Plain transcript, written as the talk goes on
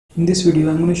In this video,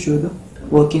 I am going to show the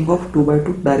working of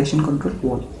 2x2 direction control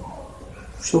valve.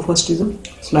 So first is a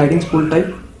sliding spool type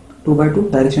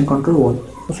 2x2 direction control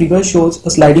valve. The figure shows a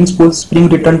sliding spool spring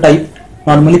return type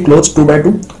normally closed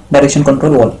 2x2 direction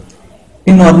control valve.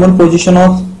 In normal position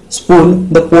of spool,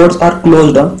 the ports are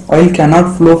closed. Oil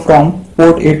cannot flow from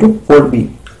port A to port B.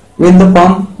 When the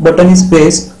pump button is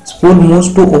pressed, spool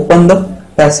moves to open the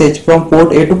passage from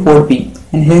port A to port B,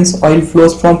 and hence oil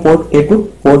flows from port A to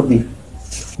port B.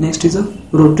 Next is a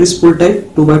rotary spool type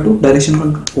 2x2 direction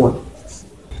control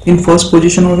valve. In first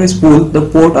position of a spool, the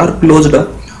ports are closed.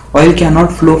 Oil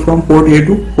cannot flow from port A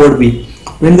to port B.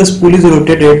 When the spool is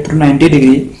rotated through 90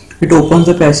 degrees, it opens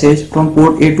the passage from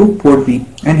port A to port B,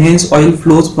 and hence oil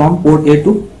flows from port A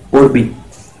to port B.